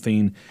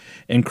something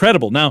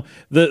incredible. Now,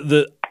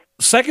 the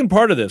second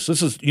part of this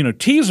is,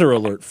 teaser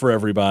alert for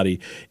everybody,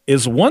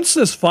 is once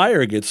this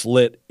fire gets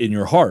lit in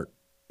your heart,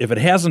 if it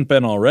hasn't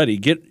been already,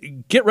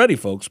 get ready,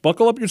 folks.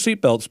 Buckle up your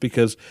seatbelts,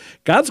 because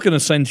God's going to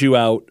send you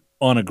out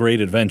on a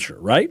great adventure,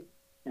 right?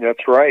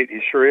 That's right. He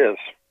sure is.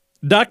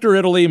 Dr.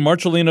 Italy,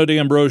 Marcellino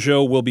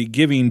D'Ambrosio, will be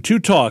giving 2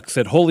 talks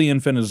at Holy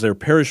Infant as their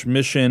parish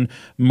mission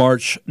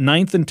March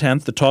 9th and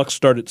 10th. The talks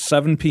start at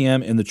 7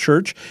 p.m. in the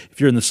church.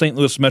 If you're in the St.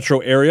 Louis metro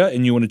area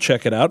and you want to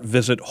check it out,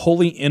 visit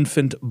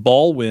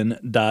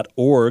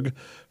holyinfantbaldwin.org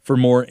for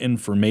more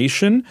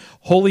information,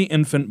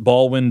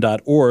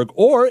 holyinfantbaldwin.org.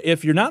 Or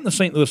if you're not in the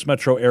St. Louis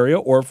metro area,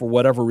 or for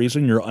whatever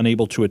reason you're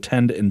unable to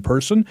attend in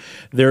person,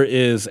 there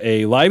is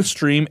a live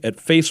stream at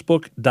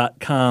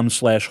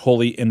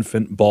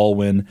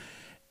facebook.com/holyinfantbaldwin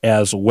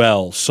as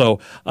well. So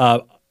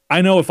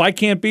I know if I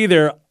can't be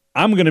there,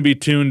 I'm going to be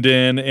tuned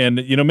in,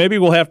 and maybe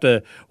we'll have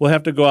to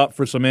go out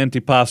for some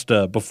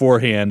antipasta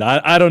beforehand.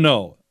 I don't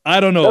know.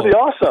 That'd be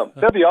awesome.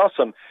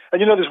 And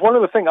there's one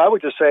other thing I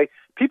would just say.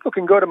 People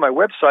can go to my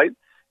website,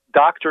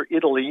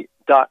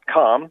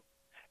 dritaly.com,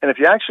 and if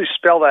you actually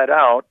spell that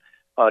out,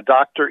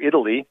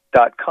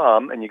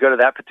 dritaly.com, and you go to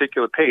that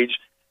particular page,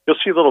 you'll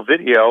see a little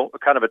video,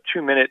 kind of a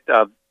 2-minute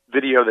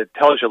video that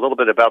tells you a little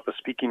bit about the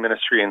speaking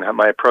ministry and how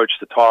my approach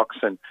to talks,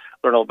 and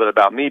learn a little bit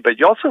about me. But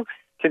you also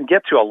can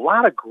get to a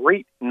lot of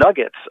great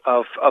nuggets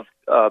of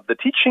the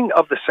teaching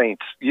of the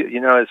saints.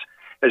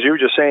 As you were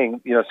just saying,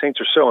 saints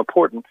are so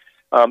important,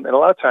 and a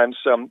lot of times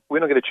we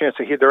don't get a chance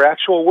to hear their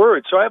actual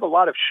words. So I have a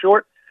lot of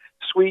short,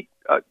 sweet,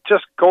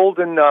 just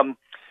golden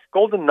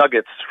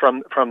nuggets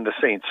from the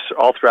saints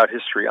all throughout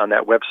history on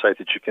that website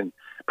that you can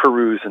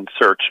peruse and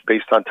search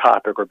based on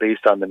topic or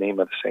based on the name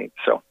of the saint.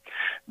 So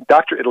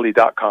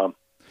dritaly.com.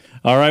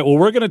 All right, well,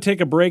 we're going to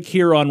take a break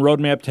here on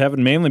Roadmap to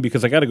Heaven, mainly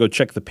because I got to go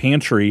check the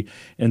pantry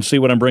and see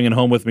what I'm bringing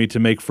home with me to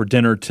make for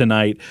dinner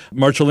tonight.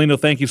 Marcellino,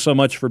 thank you so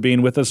much for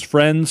being with us.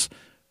 Friends,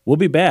 we'll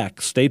be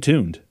back. Stay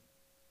tuned.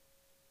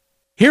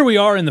 Here we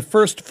are in the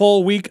first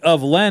full week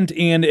of Lent,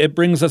 and it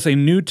brings us a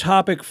new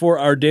topic for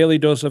our Daily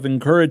Dose of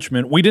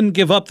Encouragement. We didn't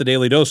give up the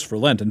Daily Dose for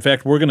Lent. In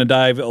fact, we're going to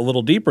dive a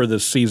little deeper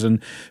this season.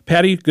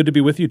 Patty, good to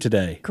be with you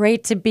today.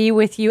 Great to be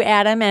with you,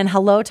 Adam, and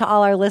hello to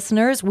all our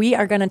listeners. We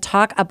are going to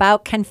talk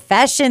about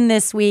confession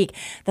this week,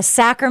 the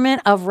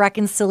sacrament of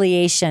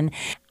reconciliation.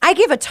 I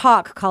give a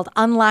talk called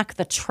Unlock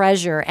the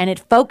Treasure, and it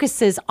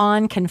focuses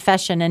on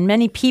confession. And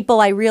many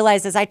people, I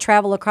realize as I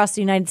travel across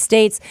the United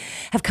States,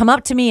 have come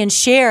up to me and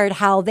shared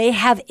how they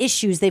have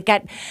issues. They've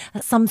got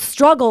some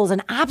struggles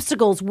and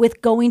obstacles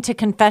with going to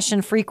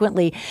confession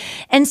frequently.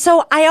 And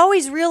so I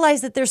always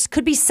realize that there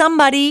could be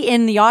somebody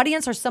in the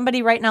audience or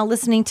somebody right now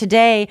listening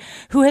today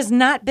who has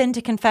not been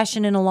to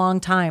confession in a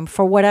long time,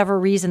 for whatever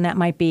reason that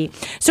might be.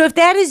 So if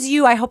that is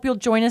you, I hope you'll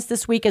join us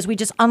this week as we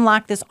just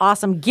unlock this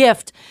awesome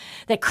gift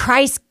that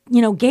Christ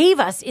gave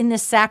us in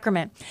this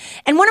sacrament.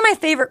 And one of my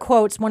favorite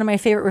quotes, one of my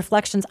favorite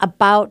reflections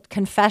about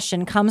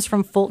confession comes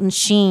from Fulton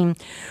Sheen,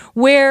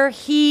 where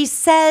he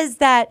says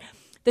that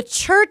the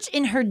church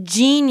in her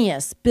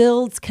genius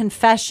builds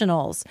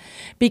confessionals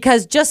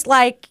because just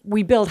like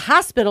we build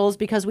hospitals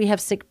because we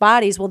have sick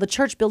bodies, well, the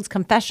church builds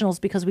confessionals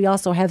because we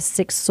also have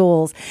sick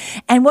souls.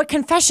 And what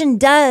confession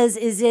does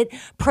is it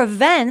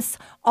prevents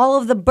all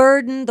of the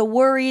burden, the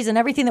worries, and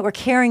everything that we're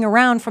carrying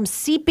around from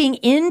seeping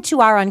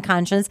into our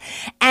unconscious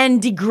and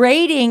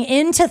degrading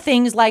into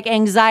things like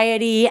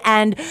anxiety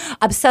and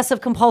obsessive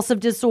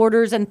compulsive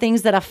disorders and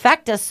things that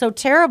affect us so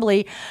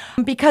terribly.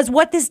 Because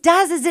what this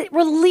does is it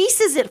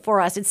releases it for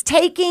us. It's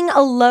taking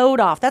a load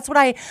off. That's what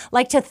I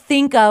like to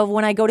think of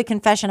when I go to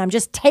confession. I'm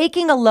just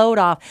taking a load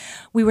off.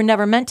 We were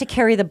never meant to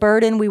carry the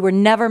burden. We were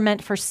never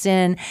meant for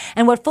sin.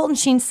 And what Fulton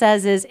Sheen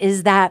says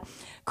is that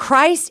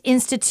Christ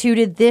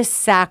instituted this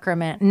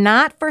sacrament,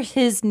 not for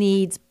his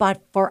needs,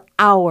 but for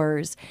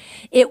ours.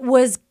 It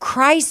was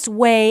Christ's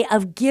way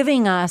of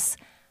giving us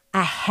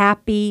a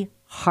happy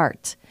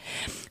heart.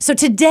 So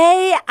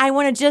today, I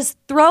want to just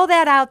throw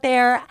that out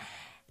there.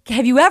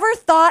 Have you ever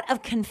thought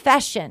of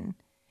confession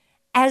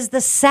as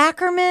the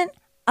sacrament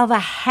of a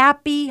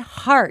happy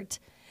heart?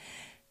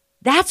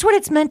 That's what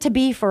it's meant to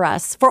be for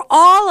us, for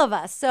all of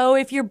us. So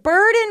if you're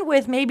burdened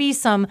with maybe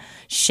some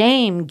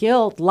shame,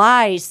 guilt,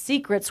 lies,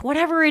 secrets,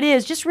 whatever it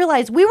is, just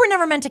realize we were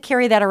never meant to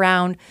carry that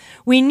around.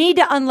 We need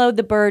to unload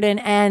the burden,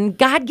 and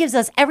God gives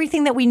us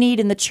everything that we need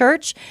in the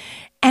church.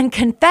 And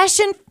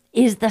confession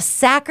is the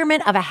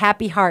sacrament of a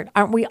happy heart.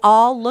 Aren't we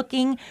all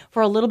looking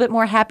for a little bit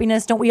more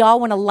happiness? Don't we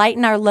all want to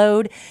lighten our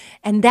load?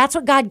 And that's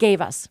what God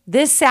gave us,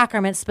 this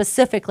sacrament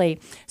specifically.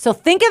 So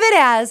think of it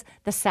as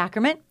the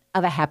sacrament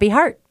of a happy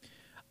heart.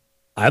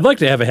 I'd like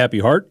to have a happy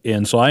heart,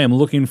 and so I am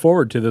looking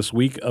forward to this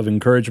week of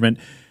encouragement.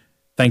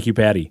 Thank you,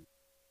 Patty.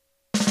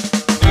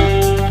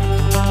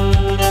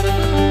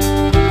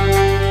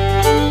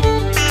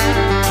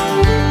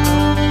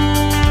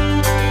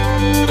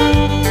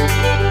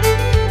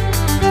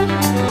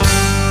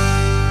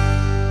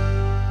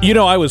 You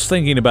know, I was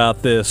thinking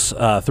about this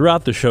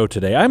throughout the show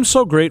today. I'm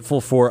so grateful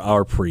for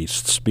our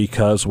priests,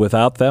 because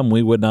without them,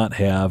 we would not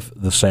have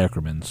the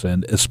sacraments,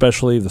 and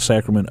especially the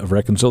sacrament of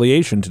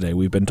reconciliation today.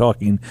 We've been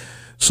talking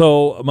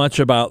so much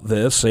about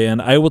this, and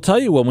I will tell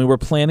you, when we were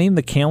planning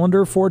the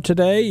calendar for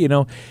today, you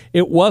know,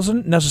 it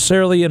wasn't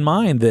necessarily in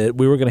mind that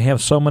we were going to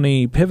have so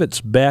many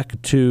pivots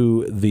back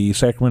to the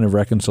sacrament of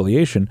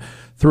reconciliation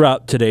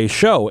throughout today's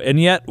show, and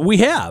yet we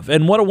have,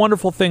 and what a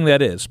wonderful thing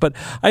that is. But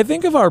I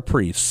think of our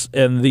priests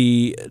and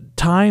the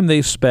time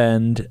they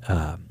spend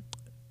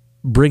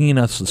bringing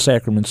us the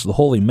sacraments, the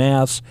Holy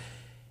Mass,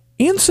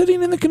 and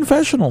sitting in the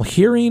confessional,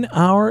 hearing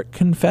our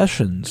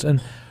confessions,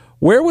 and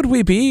where would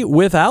we be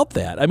without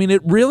that? I mean,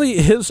 it really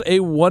is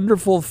a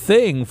wonderful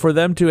thing for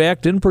them to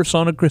act in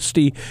persona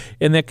Christi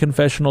in that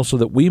confessional so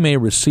that we may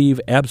receive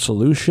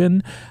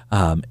absolution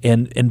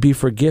and be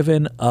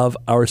forgiven of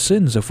our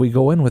sins if we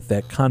go in with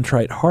that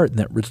contrite heart and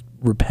that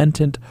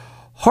repentant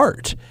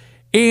heart.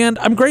 And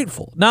I'm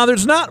grateful. Now,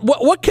 there's not,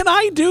 what can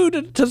I do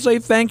to say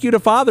thank you to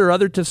Father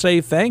other to say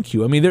thank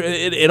you? I mean,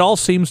 it all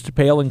seems to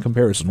pale in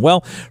comparison.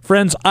 Well,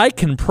 friends, I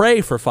can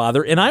pray for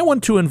Father, and I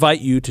want to invite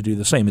you to do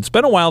the same. It's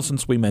been a while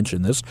since we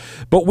mentioned this,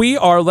 but we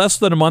are less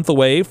than a month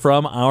away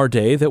from our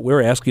day that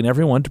we're asking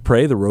everyone to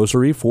pray the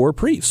Rosary for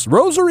Priests.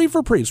 Rosary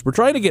for Priests. We're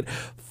trying to get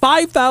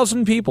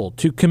 5,000 people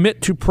to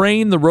commit to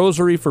praying the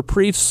Rosary for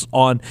Priests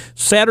on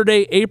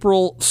Saturday,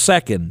 April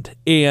 2nd.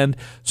 And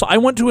so I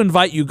want to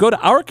invite you, go to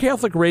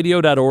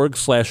ourcatholicradio.org/events.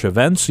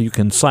 You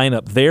can sign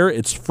up there.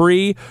 It's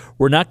free.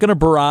 We're not going to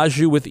barrage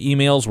you with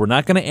emails. We're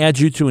not going to add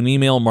you to an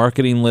email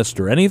marketing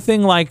list or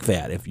anything like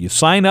that. If you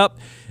sign up,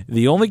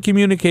 the only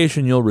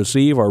communication you'll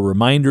receive are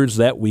reminders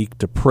that week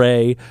to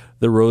pray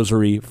the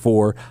Rosary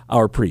for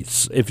our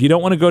priests. If you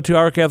don't want to go to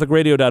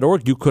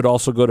ourcatholicradio.org, you could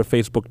also go to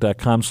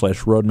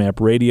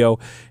facebook.com/roadmapradio,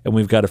 and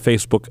we've got a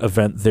Facebook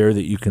event there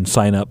that you can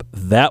sign up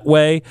that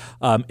way.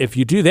 If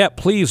you do that,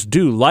 please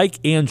do like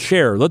and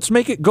share. Let's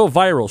make it go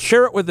viral.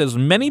 Share it with as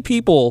many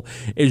people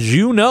as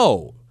you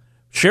know.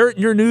 Share it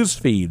in your news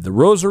feed, the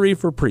Rosary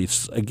for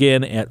Priests,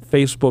 again at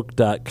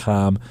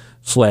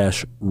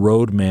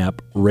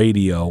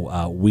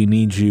facebook.com/roadmapradio. We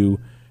need you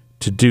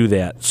to do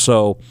that.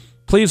 So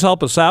please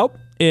help us out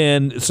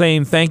in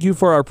saying thank you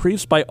for our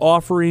priests by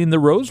offering the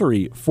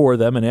Rosary for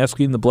them and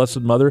asking the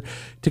Blessed Mother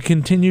to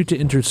continue to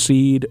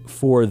intercede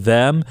for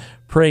them,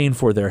 praying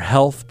for their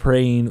health,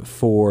 praying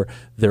for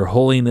their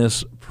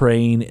holiness,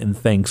 praying in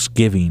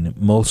thanksgiving,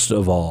 most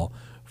of all,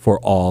 for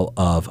all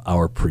of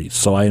our priests.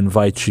 So I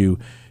invite you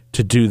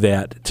to do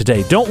that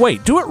today. Don't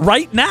wait. Do it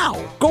right now.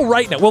 Go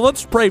right now. Well,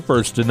 let's pray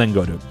first and then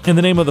go to it. In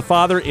the name of the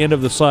Father, and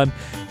of the Son,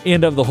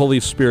 and of the Holy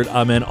Spirit.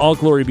 Amen. All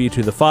glory be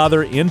to the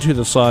Father, and to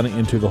the Son,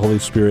 and to the Holy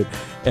Spirit,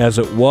 as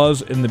it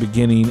was in the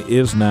beginning,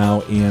 is now,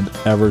 and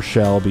ever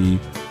shall be,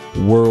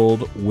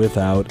 world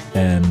without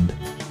end.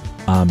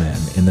 Amen.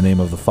 In the name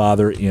of the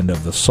Father, and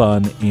of the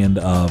Son, and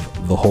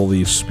of the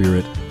Holy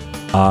Spirit.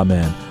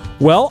 Amen.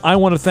 Well, I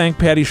want to thank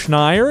Patty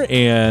Schneier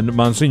and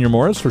Monsignor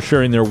Morris for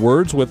sharing their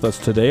words with us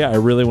today. I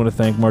really want to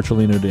thank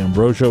Marcellino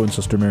D'Ambrosio and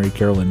Sister Mary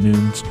Karolyn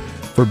Nunes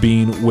for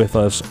being with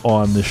us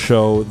on the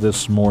show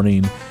this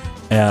morning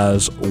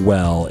as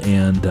well.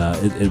 And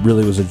it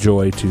really was a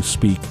joy to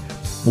speak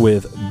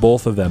with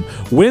both of them.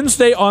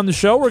 Wednesday on the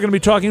show, we're going to be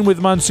talking with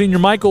Monsignor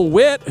Michael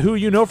Witt, who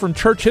you know from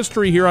church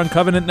history here on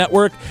Covenant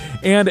Network,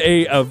 and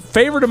a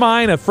favorite of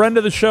mine, a friend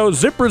of the show,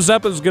 Zipper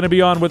Zeppa, is going to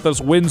be on with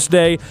us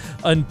Wednesday.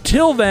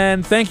 Until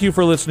then, thank you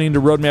for listening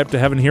to Roadmap to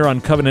Heaven here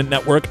on Covenant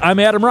Network. I'm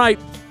Adam Wright.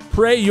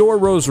 Pray your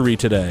rosary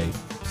today.